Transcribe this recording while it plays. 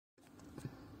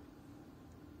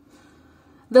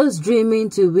Those dreaming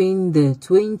to win the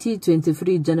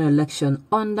 2023 general election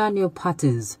under new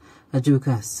parties,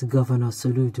 Ajuka's Governor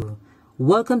Soludo.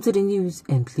 Welcome to the news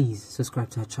and please subscribe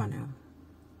to our channel.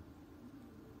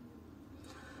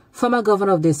 Former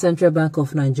Governor of the Central Bank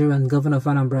of Nigeria and Governor of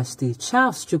Anambra State,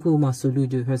 Charles Chukwuma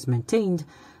Soludo, has maintained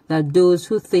that those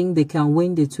who think they can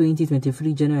win the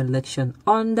 2023 general election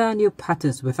under new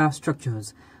parties without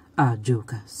structures are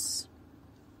jokers.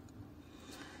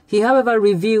 He, however,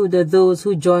 revealed that those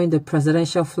who join the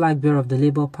presidential flag bearer of the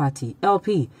Labour Party,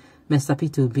 LP, Mr.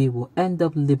 Peter Obi, will end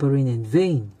up laboring in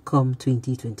vain come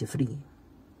 2023.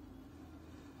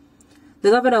 The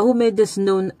governor, who made this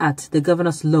known at the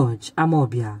Governor's Lodge,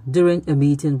 Amobia, during a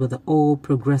meeting with the All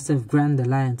Progressive Grand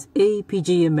Alliance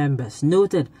APGA members,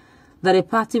 noted that a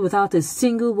party without a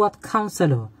single ward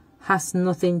councillor has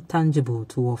nothing tangible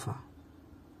to offer.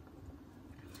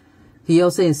 He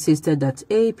also insisted that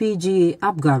APGA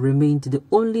APGA remained the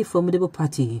only formidable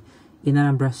party in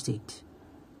Anambra State.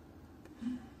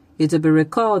 It will be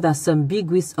recalled that some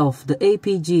bigwigs of the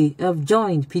APGA have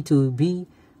joined Peter Obi,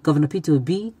 Governor Peter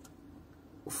Obi,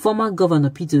 former Governor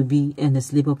Peter Obi and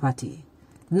his Labour Party,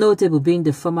 notable being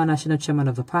the former national chairman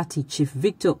of the party, Chief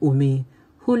Victor Ome,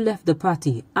 who left the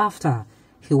party after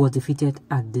he was defeated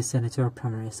at the senatorial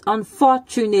primaries.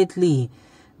 Unfortunately,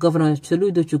 Governor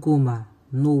Soludo Chukwuma,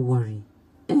 no worry.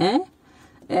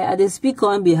 They speak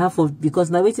on behalf of,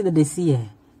 because now waiting that they see here.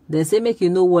 They say make you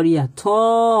no worry at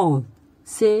all.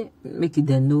 Say make it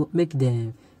them no make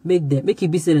it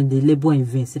be said and they labor in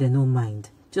vain, say they no mind.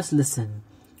 Just listen.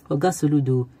 Oga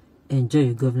Soludo, enjoy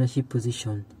your governorship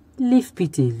position. Leave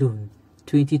Peter alone.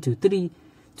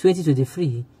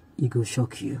 2023, it go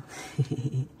shock you.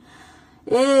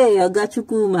 Hey, Oga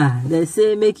Chukwuma, they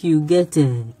say make you get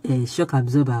a shock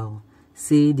absorber.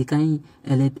 Say the kind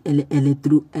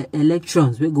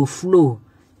electrons will go flow,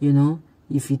 you know.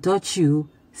 If he touch you,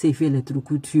 say if he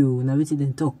electrocute you, now we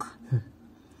then talk.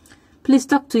 Please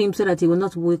talk to him so that he will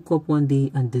not wake up one day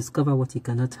and discover what he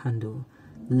cannot handle.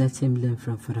 Let him learn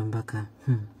from Farambaka.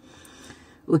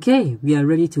 Okay, we are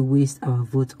ready to waste our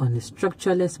vote on a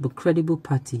structureless but credible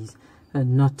parties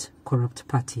and not corrupt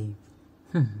party.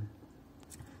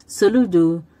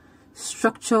 Soludo,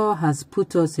 structure has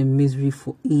put us in misery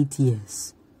for 8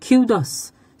 years. Killed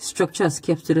us. Structure has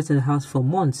kept students in the house for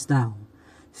months now.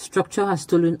 Structure has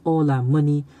stolen all our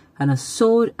money and has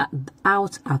sold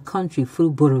out our country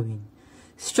through borrowing.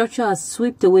 Structure has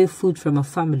swept away food from our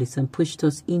families and pushed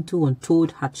us into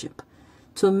untold hardship.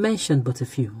 To mention but a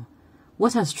few.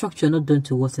 What has structure not done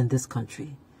to us in this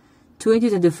country?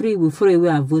 2023 will throw away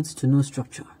our votes to no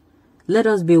structure. Let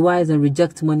us be wise and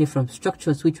reject money from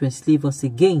structures which will enslave us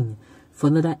again for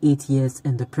another 8 years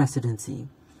in the presidency.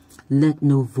 Let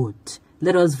no vote.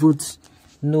 Let us vote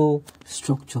no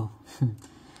structure.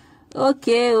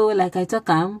 Okay, like I talk,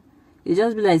 it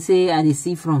just be like say at the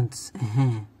seafront.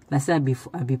 Like say I be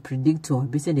predictor.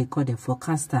 Be say they call them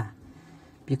forecaster.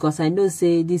 Because I know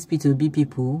say these P2B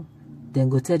people, then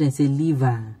go tell them say leave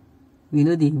her. We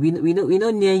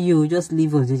know near you, just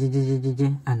leave us.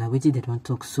 And I waited they don't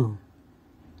talk so.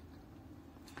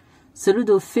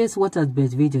 Soludo, face what has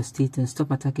betrayed your state and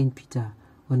stop attacking Peter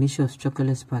on issue of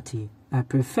structureless party. I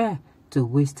prefer to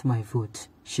waste my vote.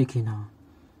 Shaking now.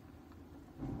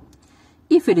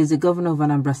 If it is the governor of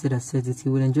Anambra State that says it, he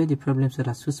will enjoy the problems that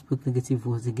who spoke negative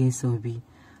votes against Obi.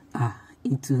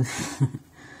 Into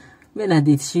when I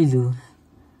did Shilu.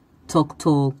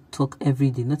 Talk every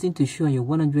day. Nothing to show on your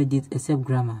 100 days except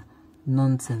grammar.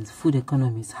 Nonsense. Food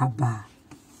economists. Haba.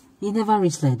 You never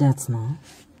reach like that, no?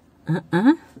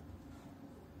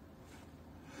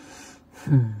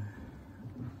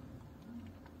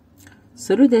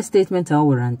 Soludo's statements are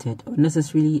warranted,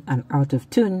 unnecessarily and out of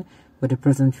tune with the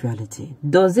present reality.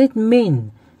 Does it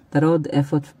mean that all the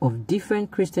efforts of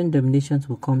different Christian denominations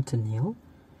will come to nil?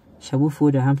 Shall we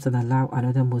fold our hands and allow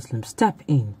another Muslim step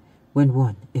in when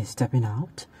one is stepping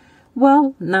out?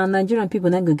 Well, now Nigerian people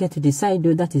then go get to decide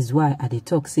though. That is why at the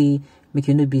talk say make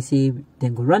you not be say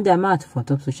then go run their mouth for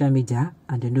top social media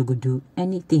and they no go do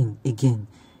anything again.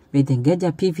 Make them get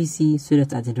their PVC so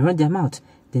that as they run their mouth,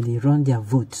 then they run their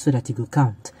vote so that it will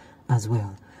count as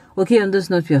well. Okay, on this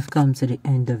note, we have come to the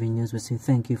end of the news. We say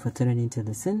thank you for tuning in to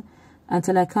listen.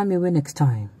 Until I come your way next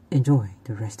time, enjoy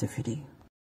the rest of your day.